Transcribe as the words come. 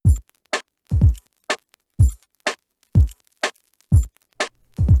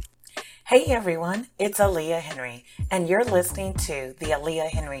Hey everyone, it's Aliah Henry, and you're listening to The Aliah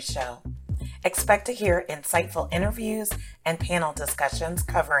Henry Show. Expect to hear insightful interviews and panel discussions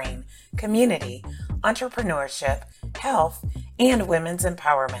covering community, entrepreneurship, health, and women's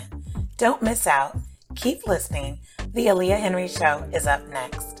empowerment. Don't miss out. Keep listening. The Aliah Henry Show is up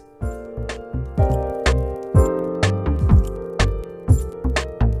next.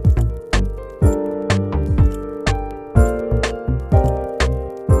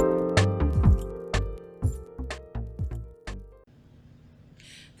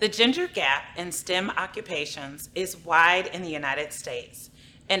 The gender gap in STEM occupations is wide in the United States,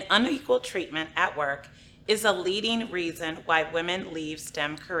 and unequal treatment at work is a leading reason why women leave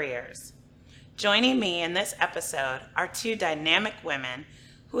STEM careers. Joining me in this episode are two dynamic women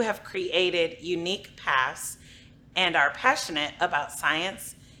who have created unique paths and are passionate about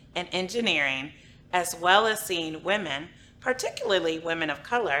science and engineering, as well as seeing women, particularly women of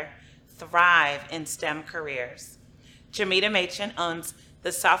color, thrive in STEM careers. Jamita Machen owns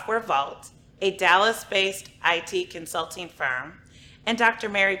the Software Vault, a Dallas-based IT consulting firm, and Dr.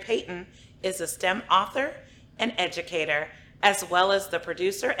 Mary Payton is a STEM author and educator, as well as the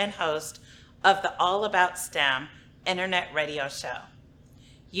producer and host of the All About STEM internet radio show.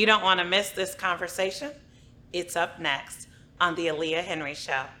 You don't want to miss this conversation? It's up next on the Aliah Henry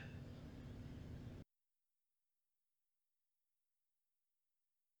Show.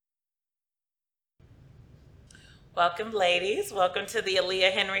 Welcome, ladies. Welcome to the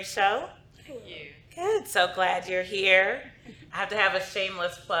Aliah Henry Show. Thank you. Good. So glad you're here. I have to have a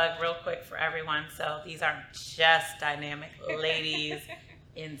shameless plug real quick for everyone. So these aren't just dynamic ladies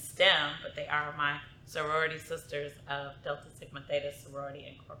in STEM, but they are my sorority sisters of Delta Sigma Theta Sorority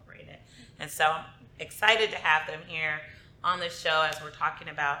Incorporated. And so I'm excited to have them here on the show as we're talking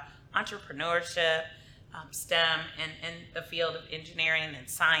about entrepreneurship, STEM, and the field of engineering and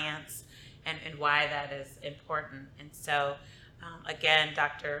science. And why that is important. And so, again,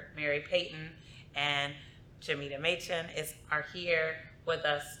 Dr. Mary Payton and Jamita Machen are here with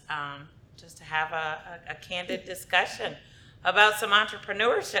us just to have a candid discussion about some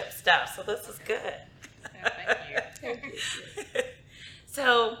entrepreneurship stuff. So this is good. Thank you.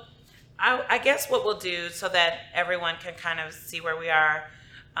 So I guess what we'll do so that everyone can kind of see where we are,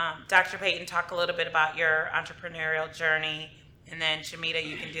 Dr. Payton, talk a little bit about your entrepreneurial journey, and then Jamita,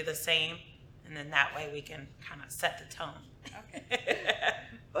 you can do the same. And then that way we can kind of set the tone. Okay.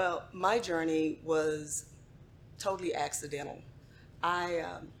 Well, my journey was totally accidental. I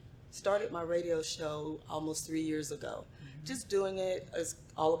started my radio show almost 3 years ago. Mm-hmm. Just doing it, it's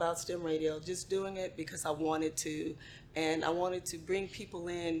all about STEM radio, just doing it because I wanted to. And I wanted to bring people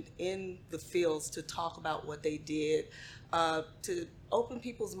in the fields to talk about what they did, to open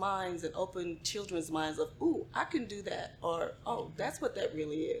people's minds and open children's minds of, ooh, I can do that, or, oh, that's what that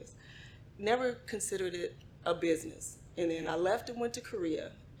really is. Never considered it a business. And then I left and went to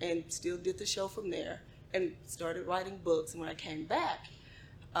Korea and still did the show from there and started writing books. And when I came back,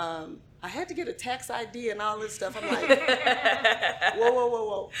 I had to get a tax ID and all this stuff. I'm like,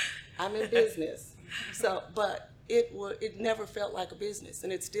 whoa. I'm in business. So, but it never felt like a business,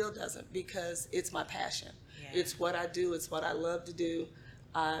 and it still doesn't, because it's my passion. Yeah. It's what I do. It's what I love to do.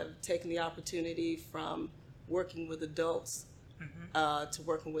 I've taken the opportunity from working with adults to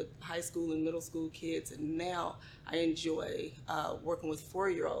working with high school and middle school kids, and now I enjoy working with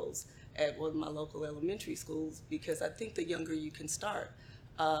 4-year-olds at one of my local elementary schools, because I think the younger you can start,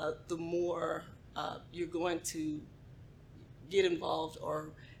 the more you're going to get involved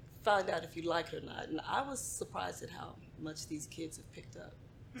or find out if you like it or not. And I was surprised at how much these kids have picked up.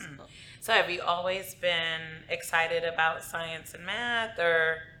 So have you always been excited about science and math,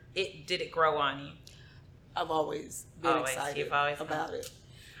 or did it grow on you? I've always been excited about it.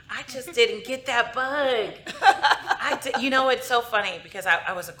 I just didn't get that bug. You know, it's so funny because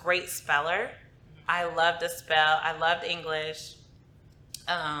I was a great speller. I loved to spell. I loved English.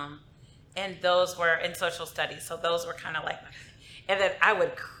 And those were in social studies. So those were kind of like, and then I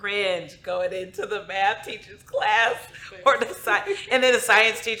would cringe going into the math teacher's class or and then the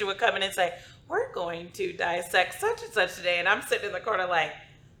science teacher would come in and say, we're going to dissect such and such today. And I'm sitting in the corner like,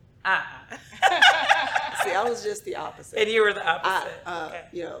 See, I was just the opposite. And you were the opposite. Okay.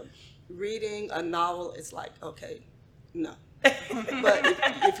 You know, reading a novel, it's like, okay, no. But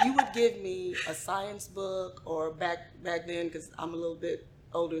if you would give me a science book, or back then, because I'm a little bit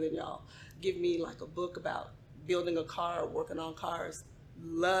older than y'all, give me like a book about building a car, working on cars,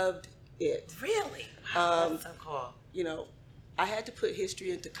 loved it. Really? Wow, that's so cool. You know, I had to put history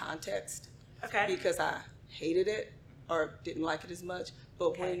into context, okay, because I hated it or didn't like it as much.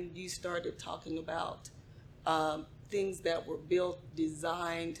 But when you started talking about things that were built,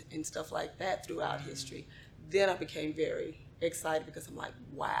 designed, and stuff like that throughout history, then I became very excited because I'm like,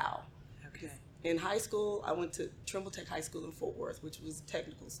 wow. Okay. In high school, I went to Trimble Tech High School in Fort Worth, which was a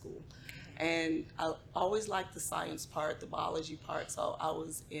technical school. And I always liked the science part, the biology part, so I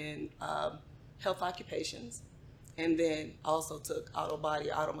was in health occupations, and then also took auto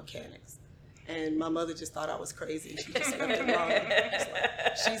mechanics. And my mother just thought I was crazy. She just left it alone. It's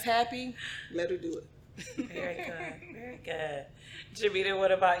like, she's happy, let her do it. Very good. Very good. Jamita,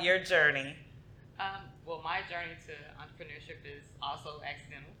 what about your journey? Well, my journey to entrepreneurship is also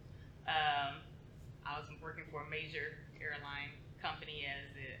accidental. I was working for a major airline company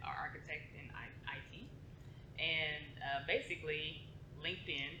as an architect in IT. And basically,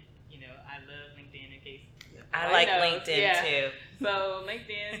 LinkedIn, I love LinkedIn in case. I like knows. LinkedIn too. So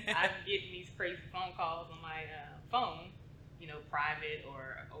LinkedIn, I'm getting these crazy phone calls on my phone, private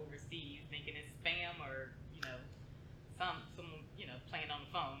or overseas, thinking it's spam or, someone, playing on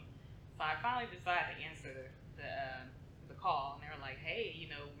the phone. So I finally decided to answer the call, and they were like, hey,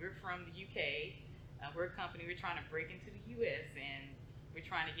 we're from the UK. We're a company, we're trying to break into the US, and we're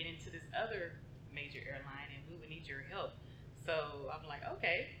trying to get into this other major airline, and we would need your help. So I'm like,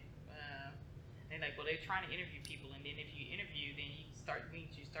 okay. They're like, well, they're trying to interview people, and then if you interview, then you start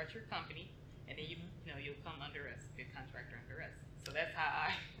your company, and then you'll come under us, be a contractor under us. So that's how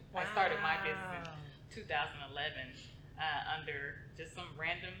I started my business in 2011 under just some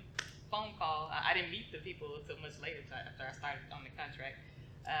random phone call. I didn't meet the people until much later after I started on the contract,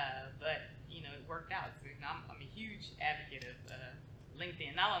 but it worked out. So, I'm a huge advocate of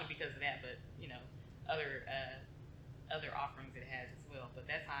LinkedIn, not only because of that, but other offerings it has as well.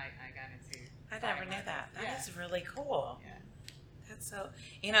 But that's how I got into. I never knew that. That is really cool. Yeah. That's so,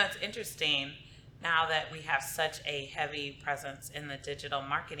 it's interesting now that we have such a heavy presence in the digital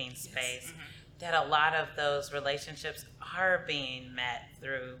marketing space that a lot of those relationships are being met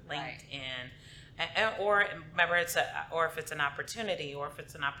through LinkedIn. Right. Or remember, or if it's an opportunity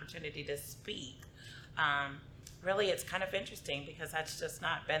to speak. Really, it's kind of interesting because that's just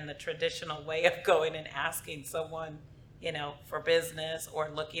not been the traditional way of going and asking someone, for business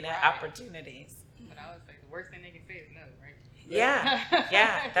or looking at opportunities. But I would say the worst thing they can say is no, right? Yeah,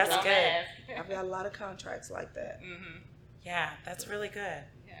 that's good. I've got a lot of contracts like that. Mm-hmm. Yeah, that's really good.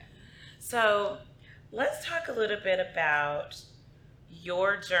 Yeah. So let's talk a little bit about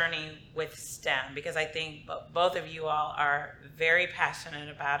your journey with STEM, because I think both of you all are very passionate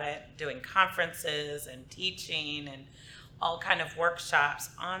about it, doing conferences and teaching and all kind of workshops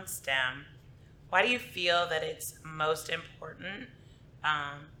on STEM. Why do you feel that it's most important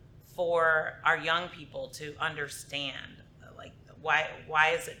for our young people to understand? Like, why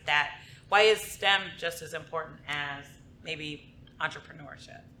is STEM just as important as maybe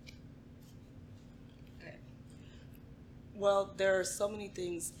entrepreneurship? Well, there are so many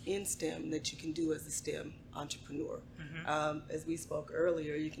things in STEM that you can do as a STEM entrepreneur. As we spoke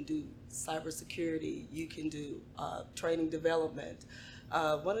earlier, you can do cybersecurity, you can do training development.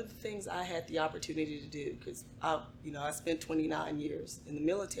 One of the things I had the opportunity to do, because I spent 29 years in the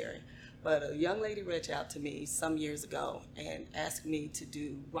military, but a young lady reached out to me some years ago and asked me to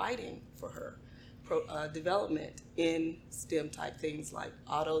do writing for her, development in STEM type things like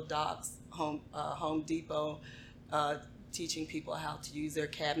auto docks, Home Depot, teaching people how to use their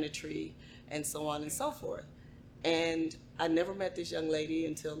cabinetry and so on and so forth. And I never met this young lady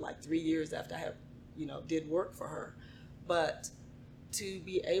until like 3 years after I did work for her. But to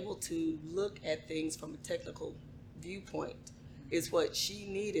be able to look at things from a technical viewpoint is what she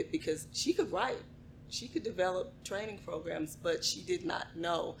needed, because she could write, she could develop training programs, but she did not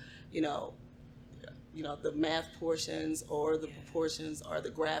know, the math portions or the proportions or the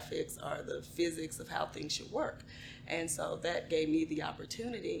graphics or the physics of how things should work. And so that gave me the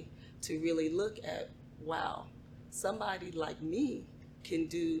opportunity to really look at, wow, somebody like me can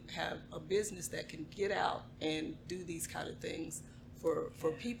have a business that can get out and do these kind of things for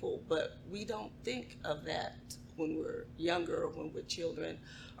people, but we don't think of that when we're younger or when we're children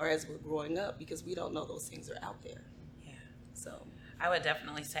or as we're growing up, because we don't know those things are out there. Yeah. So I would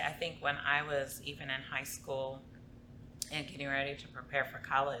definitely say, I think when I was even in high school and getting ready to prepare for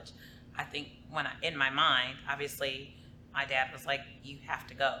college, I think in my mind, obviously, my dad was like, you have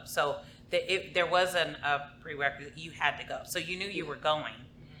to go. So there wasn't a prerequisite, you had to go. So you knew you were going.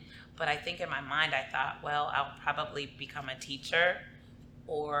 But I think in my mind, I thought, well, I'll probably become a teacher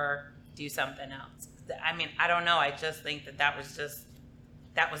or do something else. I mean, I don't know. I just think that was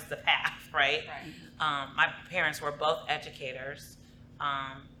the path, right? My parents were both educators.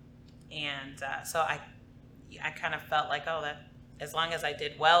 So I kind of felt like, that as long as I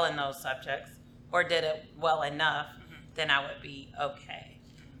did well in those subjects or did it well enough, then I would be okay.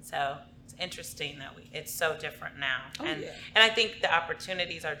 So it's interesting that it's so different now. Oh, and yeah. and I think the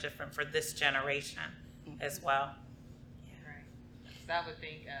opportunities are different for this generation as well. Right. So I would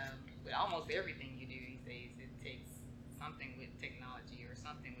think with almost everything you do these days, it takes something with technology or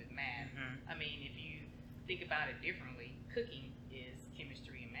something with math. Mm-hmm. I mean, if you think about it differently, cooking is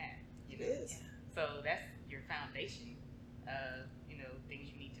chemistry and math. You It know? is. Yeah. So that's your foundation of, things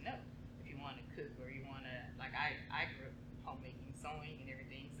you need to know. If you want to cook or you want to, like I grew up homemaking, sewing and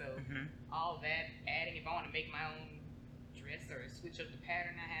everything. So Mm-hmm. all that adding, if I want to make my own dress or switch up the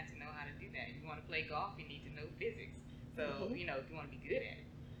pattern, I had to know how to do that. If you want to play golf, you need to know physics. So, Mhm. if you want to be good at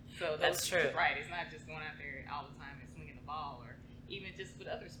it. So That's true. Right. It's not just going out there all the time and swinging the ball, or even just with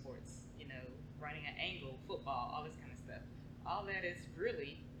other sports, running an angle, football, all this kind of stuff. All that is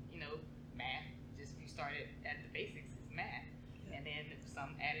really, math. Just you started at the basics is math, and then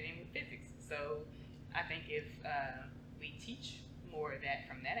some added in with physics. So I think if we teach more of that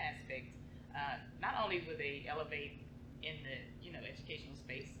from that aspect, not only will they elevate in the educational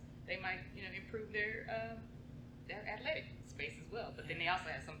space, they might improve their athletic space as well. But then they also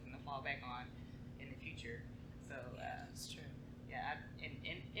have something to fall back on in the future. So That's true. yeah,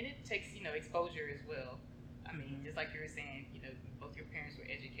 and it takes exposure as well. I mean, just like you were saying, both your parents were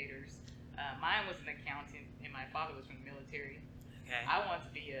educators. Mine was an accountant, and my father was from the military. Okay. I wanted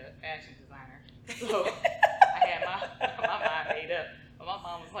to be a fashion designer, so I had my mind made up. But my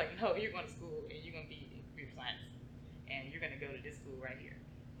mom was like, "No, you're going to school, and you're going to be in computer science, and you're going to go to this school right here."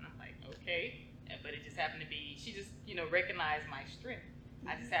 And I'm like, "Okay," but it just happened to be she just recognized my strength.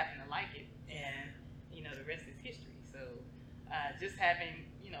 I just happened to like it, and the rest is history. So just having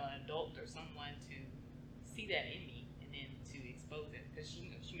an adult or someone to see that in me and then to expose it, because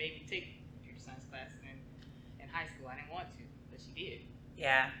she made me take computer science classes in high school. I didn't want to, but she did.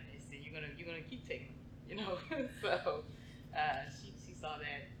 Yeah. They said you're gonna keep taking them, So she saw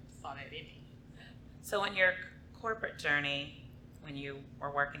that in me. So in your corporate journey, when you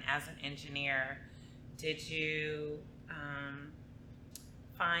were working as an engineer, did you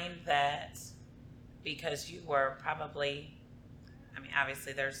find that because you were probably,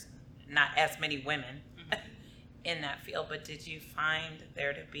 obviously there's not as many women in that field, but did you find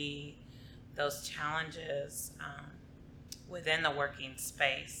there to be those challenges within the working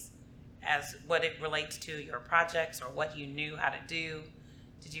space as what it relates to your projects or what you knew how to do?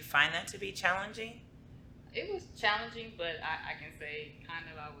 Did you find that to be challenging? It was challenging, but I can say kind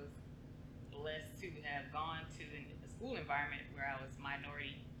of I was blessed to have gone to a school environment where I was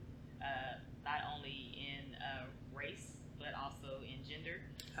minority, not only in race, but also in gender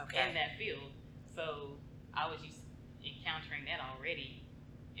in that field. So I was used to encountering that already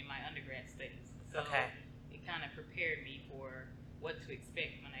in my undergrad studies. So it kind of prepared me for what to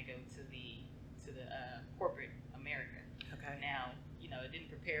expect when I go to the corporate America. Okay. Now, it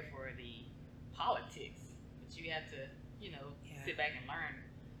didn't prepare for the politics, but you have to, sit back and learn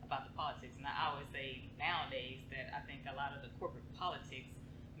about the politics. And I always say nowadays that I think a lot of the corporate politics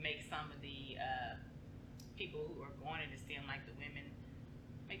make some of the people who are going into STEM, like the women,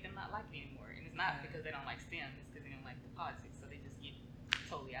 make them not like it anymore. And it's not because they don't like STEM, it's because they don't like the politics. So they just get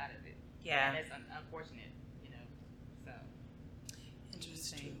totally out of it. Yeah. And that's unfortunate, so.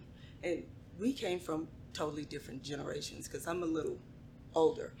 Interesting. And we came from totally different generations because I'm a little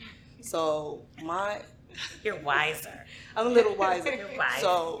older. So You're wiser. I'm a little wiser. You're wiser.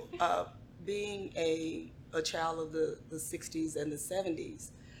 So being a child of the 60s and the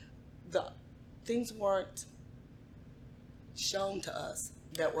 70s, the things weren't shown to us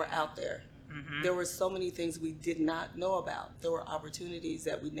that were out there. Mm-hmm. There were so many things we did not know about. There were opportunities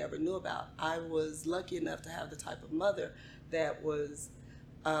that we never knew about. I was lucky enough to have the type of mother that was,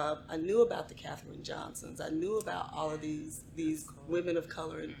 I knew about the Katherine Johnsons. I knew about all of these women of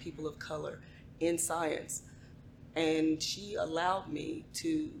color and people of color in science. And she allowed me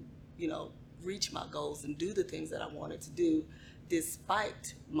to, reach my goals and do the things that I wanted to do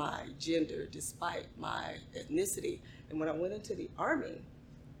despite my gender, despite my ethnicity. And when I went into the Army,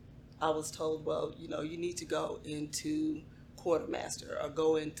 I was told, well, you need to go into quartermaster or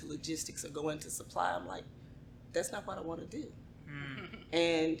go into logistics or go into supply. I'm like, that's not what I want to do.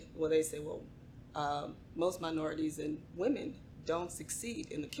 And they say, well, most minorities and women don't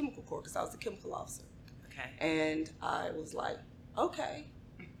succeed in the chemical corps, because I was a chemical officer. Okay. And I was like, okay.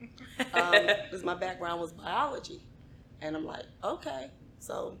 Because my background was biology. And I'm like, okay,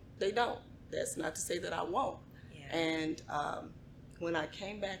 so they don't. That's not to say that I won't. Yeah. And when I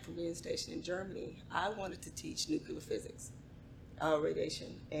came back from being stationed in Germany, I wanted to teach nuclear physics,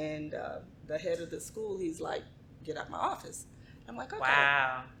 radiation. And the head of the school, he's like, get out my office. I'm like, okay.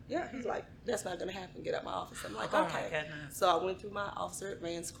 Wow. Yeah, he's like, that's not going to happen. Get out my office. I'm like, Oh okay. my goodness. So I went through my officer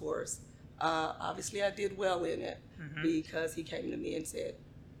advanced course. Obviously, I did well in it because he came to me and said,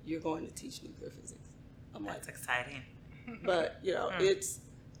 you're going to teach nuclear physics. I'm That's like, exciting. but,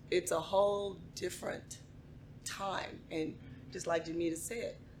 it's a whole different time. And just like Jamita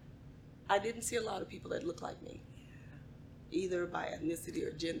said, I didn't see a lot of people that look like me, either by ethnicity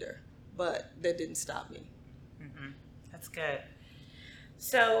or gender, but that didn't stop me. That's good.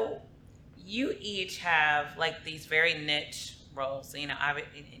 So you each have like these very niche roles, and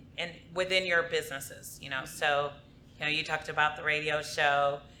within your businesses, so, you talked about the radio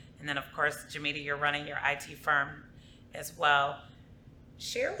show, and then of course, Jamita, you're running your IT firm as well.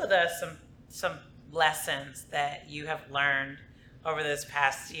 Share with us some lessons that you have learned over this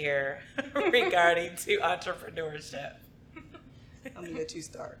past year regarding to entrepreneurship. I'm gonna let you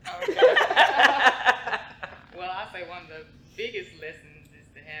start. Okay. Well, I say one of the biggest lessons is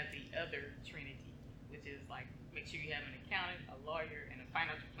to have the other trinity, which is like make sure you have an accountant, a lawyer, and a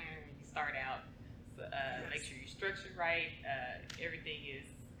financial planner when you start out. So, make sure you're structured right. Everything is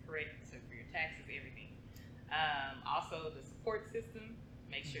correct. So for your taxes, everything. Also, the support system.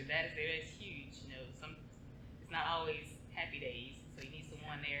 Make sure that is there. That's huge. It's not always happy days, so you need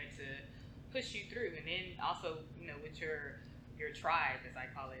someone there to push you through. And then also, with your tribe, as I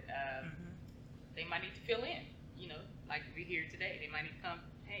call it, they might need to fill in. Like we're here today, they might need to come.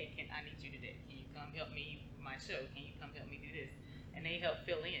 Hey, I need you today. Can you come help me with my show? Can you come help me do this? And they help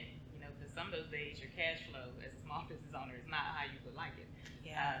fill in. Because some of those days your cash flow as a small business owner is not how you would like it.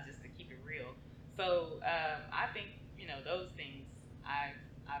 Yeah. Just to keep it real. So I think those things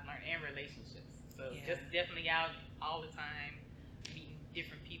I've learned, and relationships. So just definitely out all the time, meeting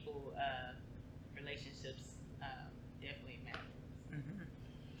different people. Relationships definitely matter.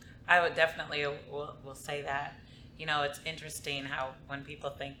 I would definitely will say that. It's interesting how when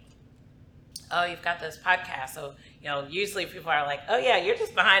people think, oh, you've got this podcast. So, usually people are like, oh yeah, you're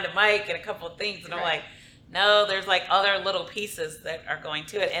just behind a mic and a couple of things. And I'm like, no, there's like other little pieces that are going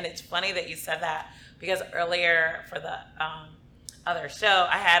to it. And it's funny that you said that because earlier for the other show,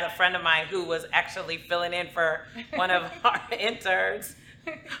 I had a friend of mine who was actually filling in for one of our interns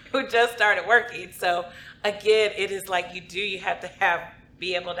who just started working. So again, it is like you have to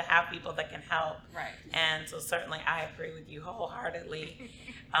be able to have people that can help. Right. And so certainly I agree with you wholeheartedly.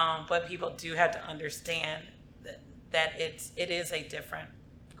 But people do have to understand that it is a different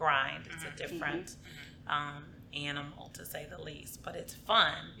grind. It's a different animal, to say the least. But it's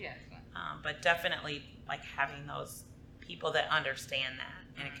fun. Yeah, it's fun. But definitely like having those people that understand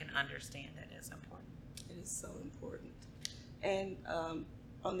that and can understand it is important. It is so important. And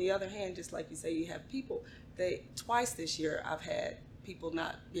on the other hand, just like you say, you have people. Twice this year I've had people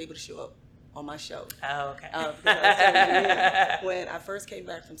not be able to show up on my show. Oh, okay. Because I was telling you, when I first came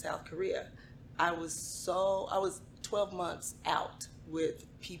back from South Korea, I was 12 months out with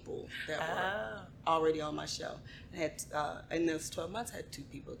people that were already on my show. In those 12 months, I had 2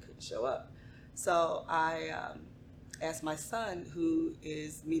 people that couldn't show up. So I asked my son, who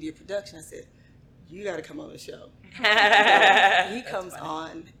is media production, I said, you got to come on the show. So he comes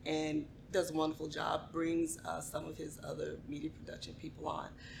on and does a wonderful job, brings some of his other media production people on,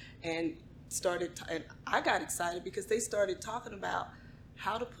 and and I got excited because they started talking about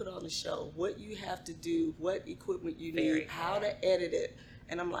how to put on a show, what you have to do, what equipment you need, how to edit it.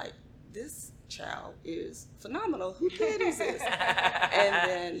 And I'm like, this child is phenomenal. Who kid is this? And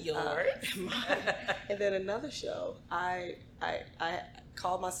then yours. And then another show, I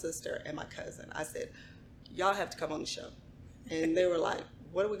called my sister and my cousin. I said, y'all have to come on the show. And they were like,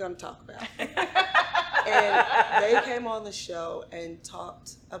 what are we going to talk about? And they came on the show and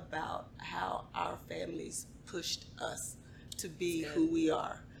talked about how our families pushed us to be who we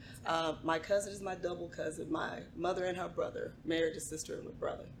are. My cousin is my double cousin. My mother and her brother married a sister and a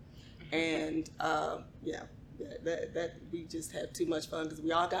brother. And that we just had too much fun because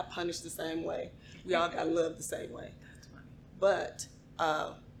we all got punished the same way. We all got loved the same way. But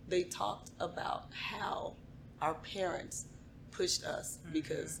they talked about how our parents pushed us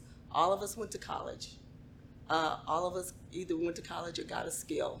because all of us went to college. All of us either went to college or got a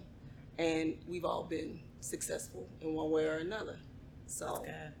skill, and we've all been successful in one way or another. So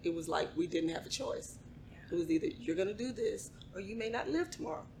it was like we didn't have a choice. Yeah. It was either you're going to do this or you may not live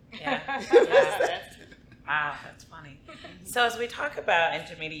tomorrow. Yeah. Wow, that's funny. So as we talk about, and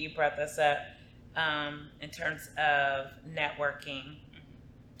Jamita, you brought this up in terms of networking.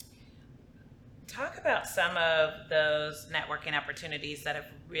 Talk about some of those networking opportunities that have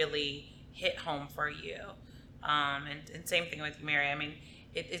really hit home for you. And same thing with you, Mary. I mean,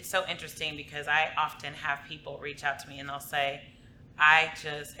 it's so interesting because I often have people reach out to me and they'll say, I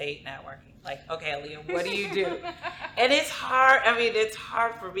just hate networking. Like, okay, Aliah, what do you do? And it's hard. I mean, it's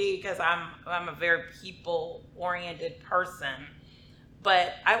hard for me because I'm a very people-oriented person.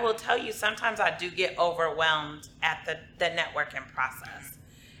 But I will tell you, sometimes I do get overwhelmed at the networking process.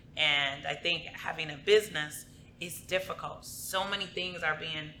 And I think having a business is difficult. So many things are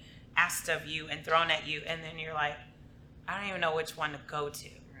being asked of you and thrown at you, and then you're like, I don't even know which one to go to.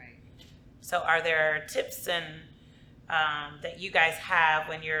 Right. So are there tips and that you guys have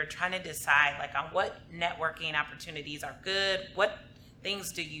when you're trying to decide like on what networking opportunities are good? What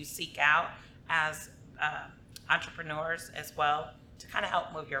things do you seek out as entrepreneurs as well to kind of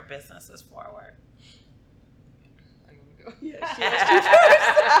help move your businesses forward? Yes.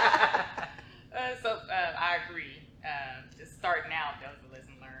 I agree. Just starting out, that was a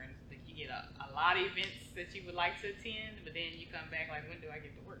lesson learned. That you get a lot of events that you would like to attend, but then you come back like, when do I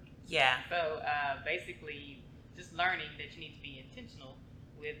get to work? Yeah. So basically, just learning that you need to be intentional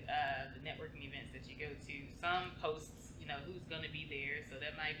with the networking events that you go to. Some posts, who's going to be there, so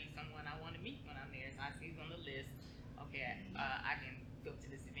that might be someone I want to meet when I'm there. So I see who's on the list. Okay, I can go to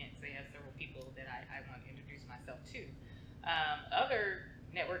this event. So they have several people that I want to introduce myself to. Other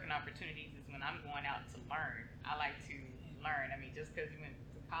networking opportunities is when I'm going out to learn. I like to learn. I mean, just because you went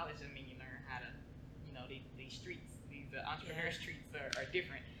to college doesn't mean you learn how to, these streets, these entrepreneur streets are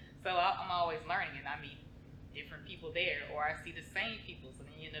different. So I'm always learning, and I meet different people there, or I see the same people. So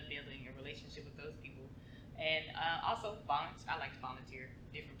then you end up building a relationship with those people. And also I like to volunteer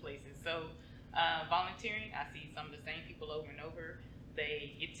different places. So volunteering, I see some of the same people over and over.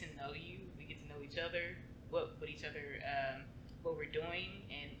 They get to know you. We get to know each other. What we're doing,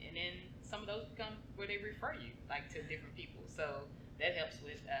 and then some of those become where they refer you like to different people. So that helps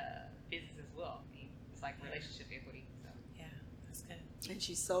with business as well. I mean, it's like relationship equity. So Yeah, that's good. And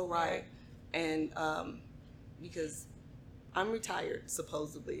she's so right. And because I'm retired,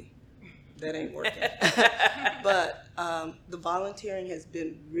 supposedly, that ain't working. But the volunteering has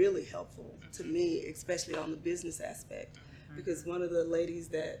been really helpful to me, especially on the business aspect. Because one of the ladies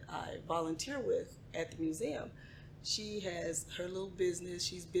that I volunteer with at the museum, she has her little business.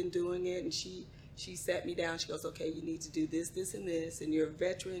 She's been doing it, and she sat me down. She goes, okay, you need to do this, this, and this, and you're a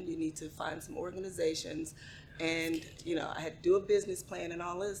veteran. You need to find some organizations. And, I had to do a business plan and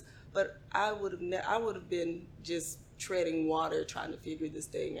all this, but I would have been just treading water trying to figure this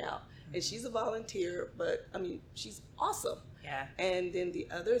thing out. And she's a volunteer, but, I mean, she's awesome. Yeah. And then the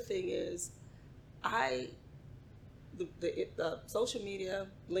other thing is, the social media,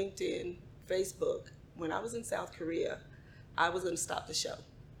 LinkedIn, Facebook, when I was in South Korea, I was going to stop the show.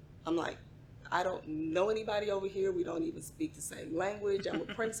 I'm like, I don't know anybody over here. We don't even speak the same language. I'm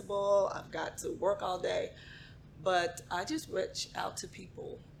a principal. I've got to work all day. But I just reached out to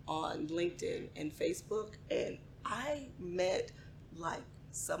people on LinkedIn and Facebook, and I met like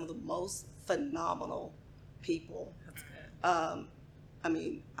some of the most phenomenal people. That's good. I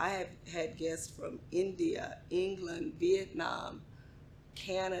mean, I have had guests from India, England, Vietnam,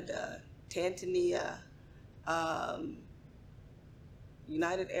 Canada, Tanzania,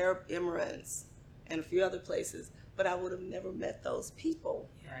 United Arab Emirates, and a few other places. But I would have never met those people.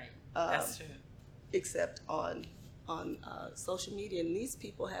 Right. That's true. Except on social media. And these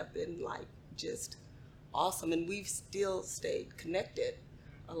people have been like just awesome. And we've still stayed connected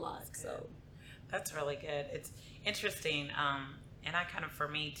a lot. So that's really good. It's interesting. And I kind of, for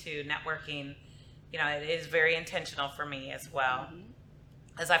me too, networking, it is very intentional for me as well.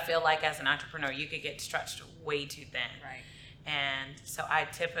 As I feel like as an entrepreneur, you could get stretched way too thin. right. And so I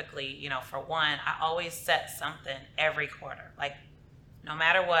typically, for one, I always set something every quarter. Like, no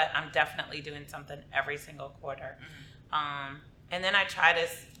matter what, I'm definitely doing something every single quarter. And then I try to,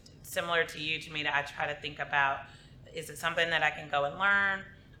 similar to you, Jamita, I try to think about, is it something that I can go and learn?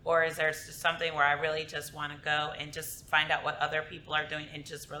 Or is there just something where I really just want to go and just find out what other people are doing and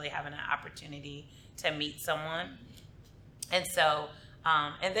just really having an opportunity to meet someone? And so,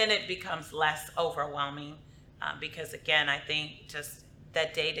 and then it becomes less overwhelming because, again, I think just the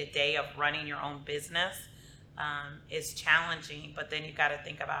day-to-day of running your own business is challenging, but then you got to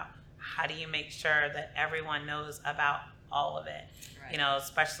think about how do you make sure that everyone knows about all of it. Right.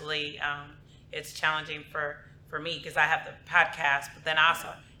 Especially it's challenging for me because I have the podcast, but then I also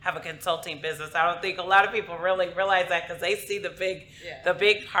have a consulting business. I don't think a lot of people really realize that because they see the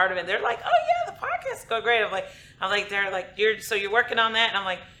big part of it. They're like, oh yeah, the podcast is going great. I'm like, they're like, you're working on that? And I'm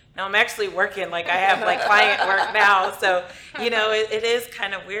like, no, I'm actually working. Like I have like client work now. So, it is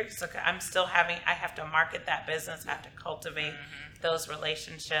kind of weird. So I have to market that business, I have to cultivate those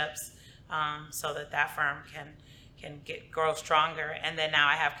relationships so that firm can grow stronger. And then now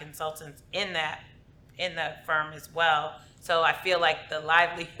I have consultants in the firm as well So I feel like the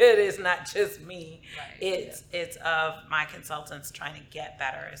livelihood is not just me. Right. It's of my consultants trying to get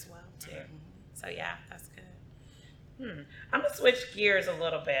better as well too. So yeah, that's good. I'm gonna switch gears a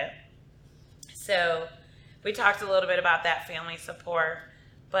little bit. So we talked a little bit about that family support,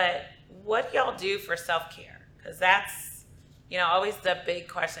 but what do y'all do for self-care? Because that's, always the big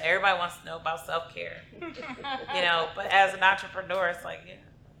question. Everybody wants to know about self-care, but as an entrepreneur, it's like,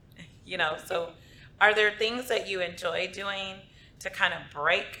 so are there things that you enjoy doing to kind of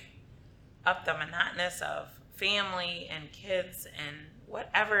break up the monotonous of family and kids and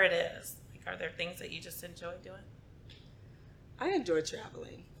whatever it is? Like, are there things that you just enjoy doing? I enjoy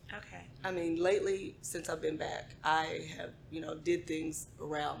traveling. Okay. I mean, lately, since I've been back, I have, did things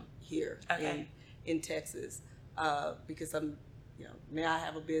around here in Texas because I'm, now I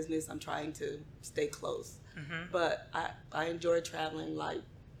have a business. I'm trying to stay close. But I enjoy traveling. Like,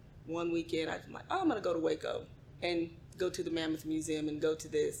 one weekend, I'm like, I'm going to go to Waco and go to the Mammoth Museum and go to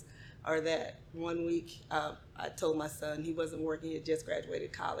this or that. One week, I told my son, he wasn't working, he had just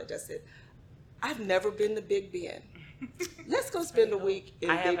graduated college. I said, I've never been to Big Ben. Let's go spend a week in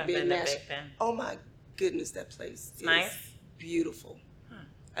Big Ben National. Oh my goodness, that place is nice, beautiful.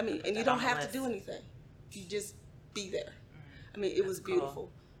 I mean, and you don't have to do anything. You just be there. I mean, it was beautiful.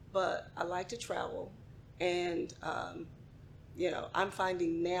 Cool. But I like to travel, and I'm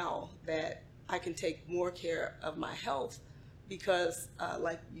finding now that I can take more care of my health because,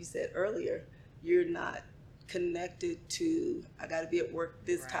 like you said earlier, you're not connected to, I got to be at work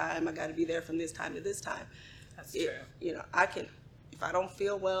this time, I got to be there from this time to this time. That's true. I can, if I don't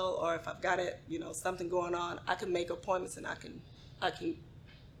feel well or if I've got something going on, I can make appointments and I can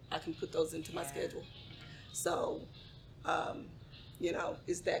put those into my schedule. So,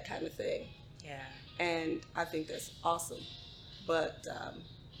 it's that kind of thing. Yeah. And I think that's awesome. But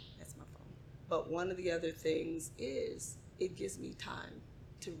that's my phone. But one of the other things is it gives me time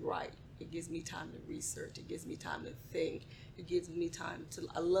to write. It gives me time to research. It gives me time to think. It gives me time to,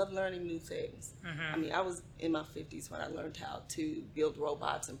 I love learning new things. I mean, I was in my 50s when I learned how to build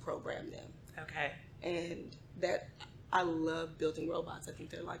robots and program them. Okay. And I love building robots. I think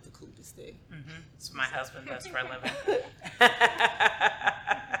they're like the coolest thing. So my husband does for a living.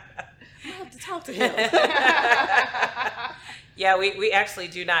 I have to talk to him. Yeah, we actually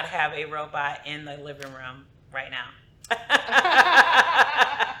do not have a robot in the living room right now.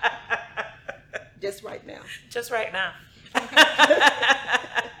 Just right now. Just right now.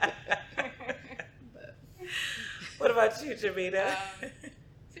 What about you, Jamita?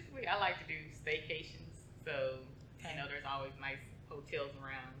 Typically, I like to do staycations. So, there's always nice hotels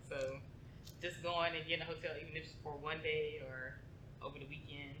around. So, just going and getting a hotel, even if it's for one day or over the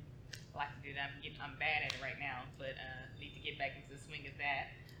weekend. I like to do that. I'm bad at it right now, but need to get back into the swing of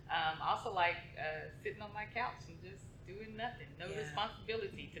that. I also like sitting on my couch and just doing nothing. No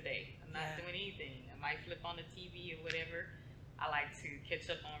responsibility today. I'm not doing anything. I might flip on the TV or whatever. I like to catch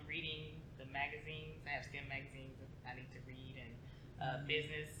up on reading the magazines. I have STEM magazines I need to read and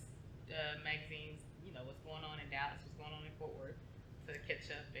business magazines. What's going on in Dallas, what's going on in Fort Worth, to catch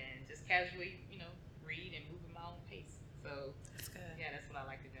up and just casually, read and move at my own pace. So that's good. Yeah, that's what I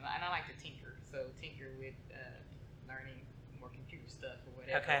like to do. And I like to tinker. So tinker with learning more computer stuff or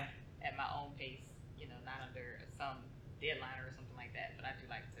whatever at my own pace, not under some deadline or something like that. But I do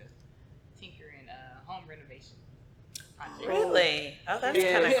like to tinker in home renovation projects. Really? Oh, that's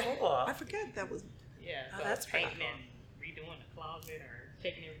kind of cool. I forgot that was. Yeah, so that's painting cool. and redoing the closet or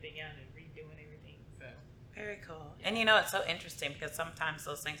taking everything out and redoing everything. So very cool. And it's so interesting because sometimes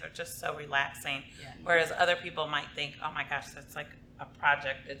those things are just so relaxing. Yeah. Whereas other people might think, oh my gosh, that's like a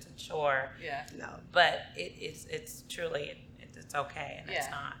project, it's a chore. Yeah. No. But it's truly, it's okay and it's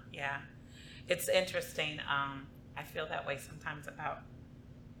not. Yeah. It's interesting. I feel that way sometimes about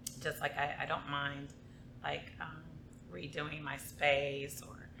just like I don't mind like redoing my space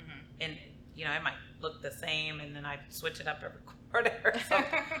or and it might look the same and then I switch it up every quarter or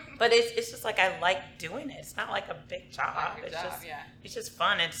something. But it's just like I like doing it. It's not like a big job. It's just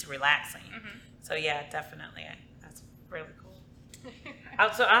fun and it's relaxing. So yeah, definitely. That's really cool.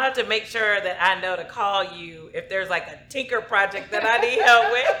 So I have to make sure that I know to call you if there's like a tinker project that I need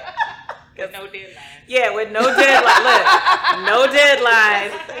help with. With no deadline. Yeah, with no deadline. Look, no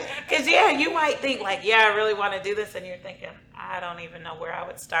deadline. Because, you might think like, I really want to do this. And you're thinking, I don't even know where I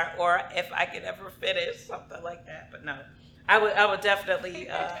would start or if I could ever finish something like that. But no, I would definitely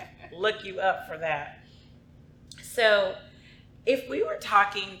look you up for that. So if we were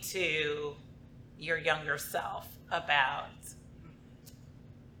talking to your younger self about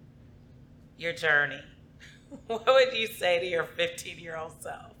your journey, what would you say to your 15-year-old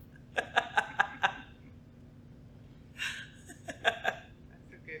self?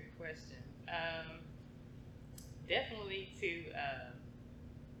 question. Definitely to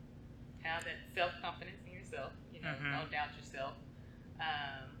have that self-confidence in yourself. You know, don't doubt yourself.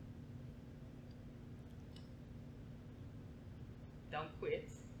 Don't quit.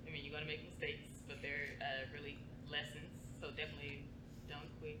 I mean, you're going to make mistakes, but they're really lessons. So definitely don't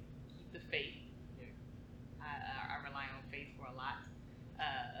quit. Keep the faith. I rely on faith for a lot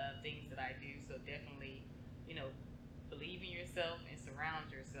of things that I do. So definitely, you know, believe in yourself and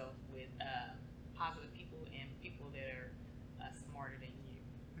surround yourself with positive people and people that are smarter than you.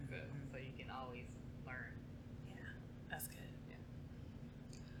 So you can always learn. Yeah, that's good.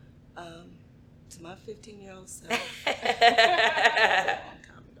 To my 15-year-old self, a long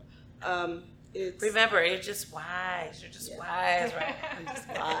time ago, it's Remember, you're just wise. You're just wise, right? I'm just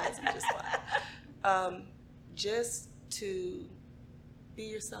wise. I'm just wise. Just to be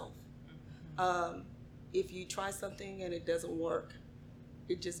yourself. If you try something and it doesn't work,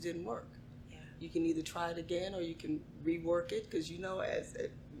 it just didn't work. Yeah. You can either try it again or you can rework it, because you know, as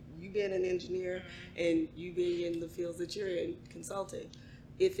you being an engineer and you being in the fields that you're in, consulting,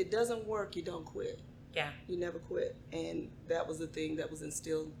 if it doesn't work, you don't quit. Yeah. You never quit. And that was the thing that was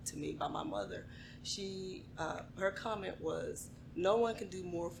instilled to me by my mother. She, her comment was, no one can do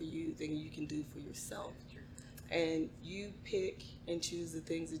more for you than you can do for yourself. And you pick and choose the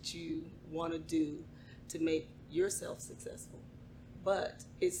things that you want to do to make yourself successful. But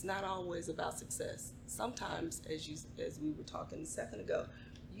it's not always about success. Sometimes, as we were talking a second ago,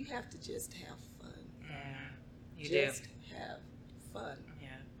 you have to just have fun. Yeah, you just do. have fun. Yeah.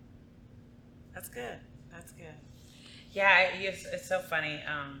 That's good. That's good. Yeah, it's so funny.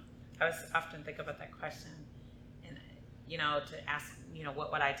 I was often think about that question, and you know, to ask, you know,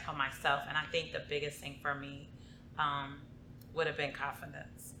 what would I tell myself? And I think the biggest thing for me would have been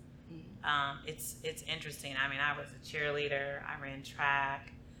confidence. It's interesting. I mean, I was a cheerleader. I ran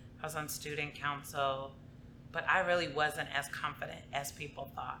track. I was on student council, but I really wasn't as confident as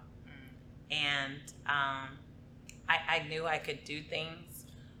people thought. And I knew I could do things,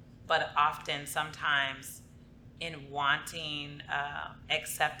 but often, sometimes, in wanting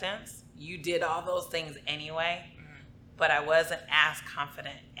acceptance, you did all those things anyway, but I wasn't as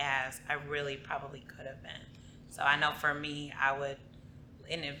confident as I really probably could have been. So I know for me, I would,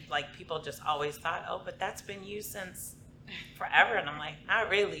 and if, like, people just always thought, oh, but that's been you since forever. And I'm like, not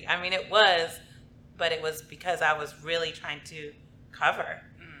really. I mean, it was, but it was because I was really trying to cover,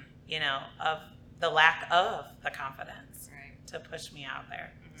 you know, of the lack of the confidence to push me out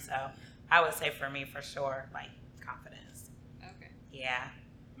there. So I would say for me, for sure, like, confidence. Okay. Yeah.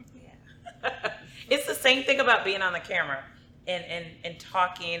 Yeah. It's the same thing about being on the camera and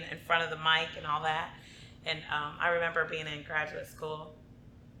talking in front of the mic and all that. And I remember being in graduate school.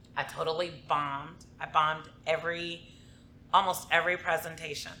 I totally bombed. I bombed almost every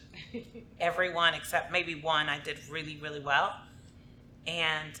presentation. Everyone except maybe one I did really, really well.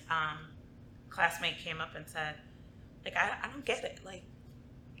 And classmate came up and said, like, I don't get it. Like,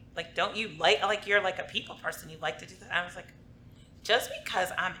 don't you like you're like a people person. You like to do that. I was like, just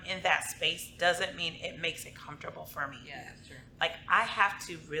because I'm in that space doesn't mean it makes it comfortable for me. Yeah, that's true. Like, I have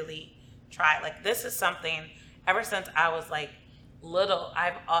to really try. Like, this is something ever since I was like little.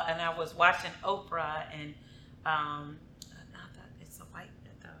 And I was watching Oprah and not that it's the white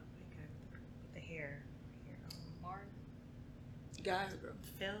with the hair. Martin? Guy or girl?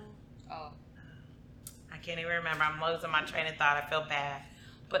 Phil. Oh. I can't even remember. I'm losing my train of thought. I feel bad.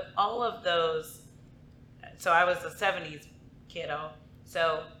 But all of those. So I was a 70s kiddo.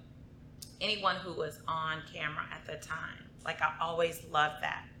 So anyone who was on camera at the time, like, I always loved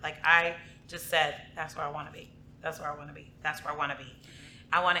that. Like, I just said, that's where I want to be. That's where I want to be. That's where I want to be.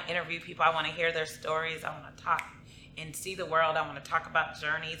 I want to interview people. I want to hear their stories. I want to talk and see the world. I want to talk about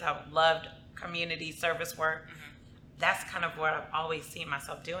journeys. I loved community service work. That's kind of what I've always seen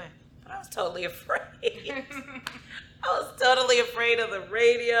myself doing. But I was totally afraid. I was totally afraid of the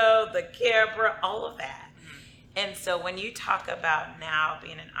radio, the camera, all of that. And so when you talk about now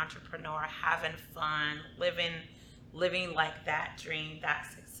being an entrepreneur, having fun, living like that dream, that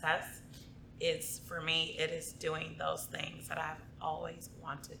success, for me, it is doing those things that I've always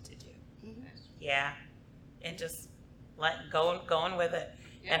wanted to do. Yeah. And just going with it.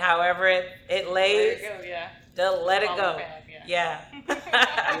 Yeah. And however it lays, let it go. Yeah.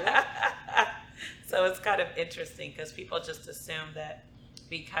 So it's kind of interesting because people just assume that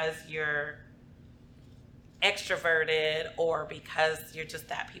because you're extroverted or because you're just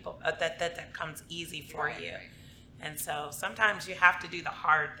that people that comes easy for you. Right. And so sometimes you have to do the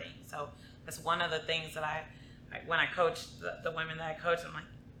hard thing. So that's one of the things that when I coach the women that I coach, I'm like,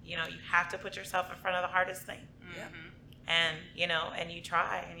 you know, you have to put yourself in front of the hardest thing. And, and you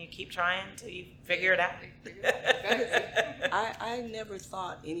try and you keep trying until you figure it out. I never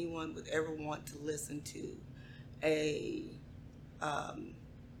thought anyone would ever want to listen to a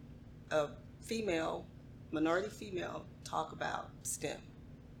minority female talk about STEM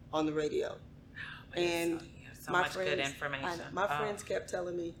on the radio. And so much good information. My friends kept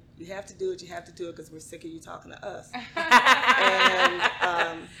telling me, you have to do it because we're sick of you talking to us.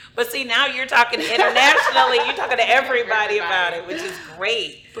 And, but see, now you're talking internationally. You're talking to everybody about it, which is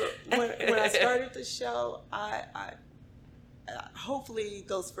great. But when I started the show, I hopefully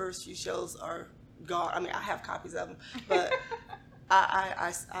those first few shows are gone. I mean, I have copies of them, but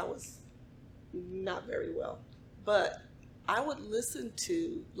I was not very well. But I would listen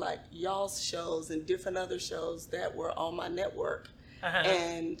to like y'all's shows and different other shows that were on my network.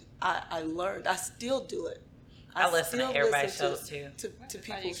 And I learned. I still do it. I listen to everybody's shows too. To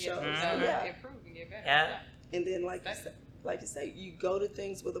people's shows. Improve and get better. Yeah. And then like you say, you go to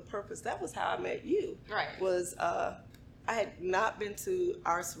things with a purpose. That was how I met you. Right. Was I had not been to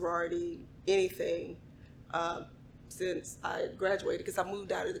our sorority anything since I graduated because I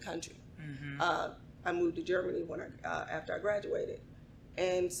moved out of the country. I moved to Germany after I graduated,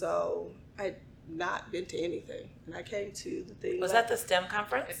 and so I had not been to anything. And I came to the thing. Was that the STEM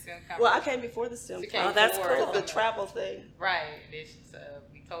conference? Well, I came before the STEM conference. Oh, that's cool. The travel thing. Right.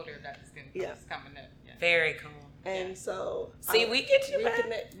 We told her that the STEM conference is coming up. Yeah. Very cool. And so see, we get you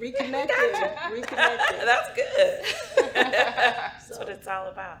reconnected. That's good. That's what it's all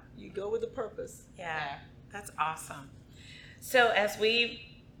about. You go with a purpose. Yeah, that's awesome. So as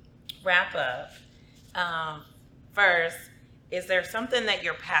we wrap up, first, is there something that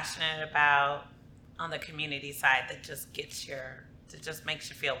you're passionate about on the community side that just makes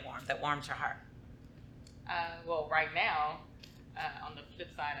you feel warm, that warms your heart? Well, right now, on the flip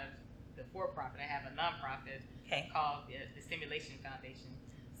side of the for-profit, I have a nonprofit called the Stimulation Foundation.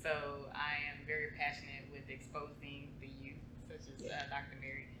 So I am very passionate with exposing the youth, such as Dr.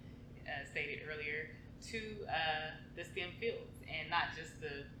 Mary stated earlier, to the STEM fields, and not just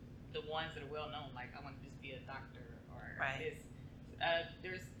the ones that are well known, like I want to just be a doctor or this.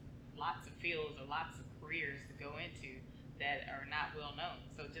 There's lots of fields or lots of careers to go into that are not well known.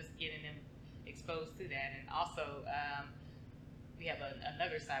 So just getting them exposed to that, and also we have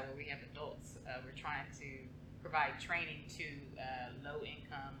another side where we have adults. We're trying to provide training to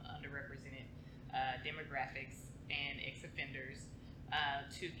low-income, underrepresented demographics and ex-offenders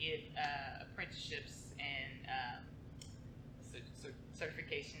to get apprenticeships and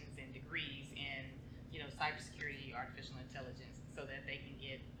certifications and degrees in, cybersecurity, artificial intelligence, so that they can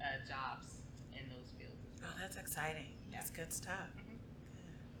get jobs in those fields as well. Oh, that's exciting. Yeah. That's good stuff.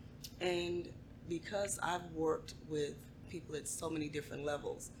 And because I've worked with people at so many different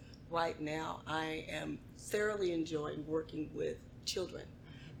levels, right now I am thoroughly enjoying working with children.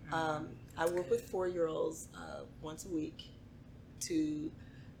 I work with 4-year-olds once a week to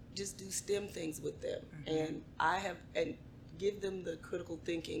just do STEM things with them, and give them the critical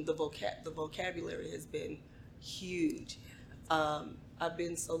thinking. The vocabulary has been huge. I've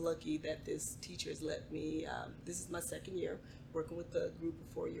been so lucky that this teacher has let me. This is my second year working with a group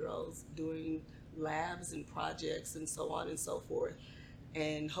of 4-year-olds doing labs and projects and so on and so forth.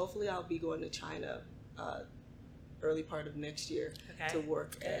 And hopefully I'll be going to China early part of next year to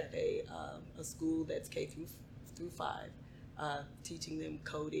work at a school that's K through 5, teaching them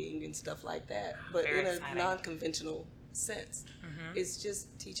coding and stuff like that, but in a non-conventional sense. It's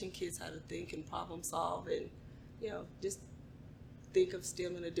just teaching kids how to think and problem solve, and just think of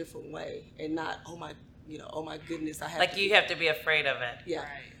STEM in a different way, and not oh my goodness, I have you have to be afraid of it. Yeah,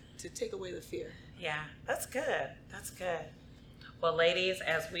 to take away the fear. Yeah, that's good. That's good. Well, ladies,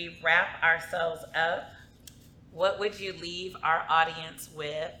 as we wrap ourselves up, what would you leave our audience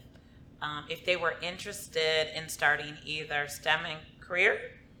with if they were interested in starting either STEM in career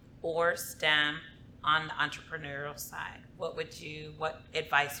or STEM on the entrepreneurial side? What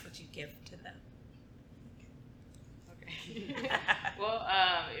advice would you give to them? Okay. Well,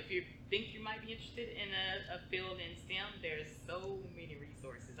 if you think you might be interested in a field in STEM, there's so many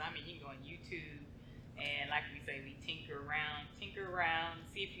resources. I mean, you can go on YouTube, and like we say, we tinker around, see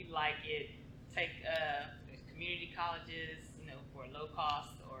if you like it. There's community colleges, for low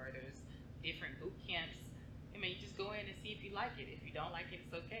cost, or there's different boot camps. I mean, you just go in and see if you like it. If you don't like it,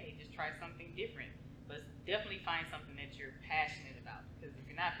 it's okay. Just try something different. But definitely find something that you're passionate about. Because if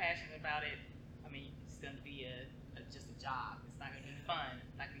you're not passionate about it, I mean, it's going to be just a job. It's not going to be fun.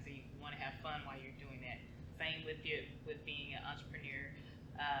 Like we say, you want to have fun while you're doing that. Same with being an entrepreneur,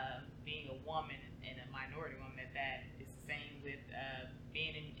 being a woman and a minority woman at that. It's the same with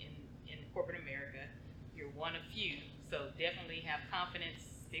being in corporate America. You're one of few, So definitely have confidence,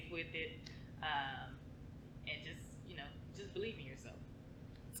 stick with it, and just believe in yourself.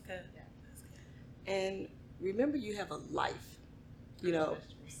 That's good. Yeah. That's good. And remember, you have a life. You know,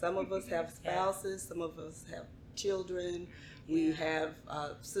 some of us have spouses, some of us have children, we have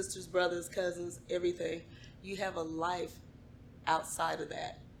sisters, brothers, cousins, everything. You have a life outside of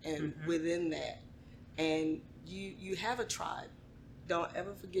that and within that. And you have a tribe. Don't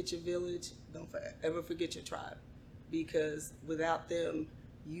ever forget your village. Don't ever forget your tribe, because without them,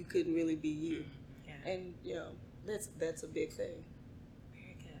 you couldn't really be you. Yeah. And that's a big thing.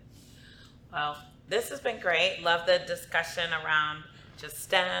 Very good. Well, this has been great. Love the discussion around just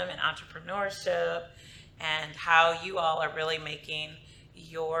STEM and entrepreneurship and how you all are really making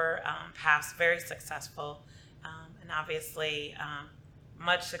your paths very successful. And obviously,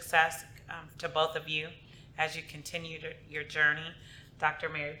 much success to both of you as you continue your journey. Dr.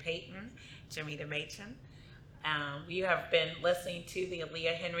 Mary Payton, Jamita Machen. You have been listening to the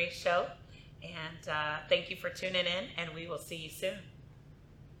Aliah Henry Show, and thank you for tuning in, and we will see you soon.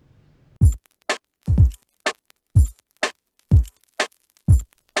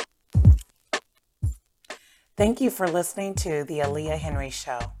 Thank you for listening to the Aliah Henry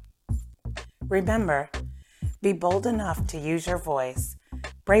Show. Remember, be bold enough to use your voice,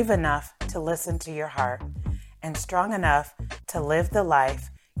 brave enough to listen to your heart, and strong enough to live the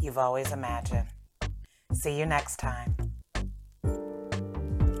life you've always imagined. See you next time.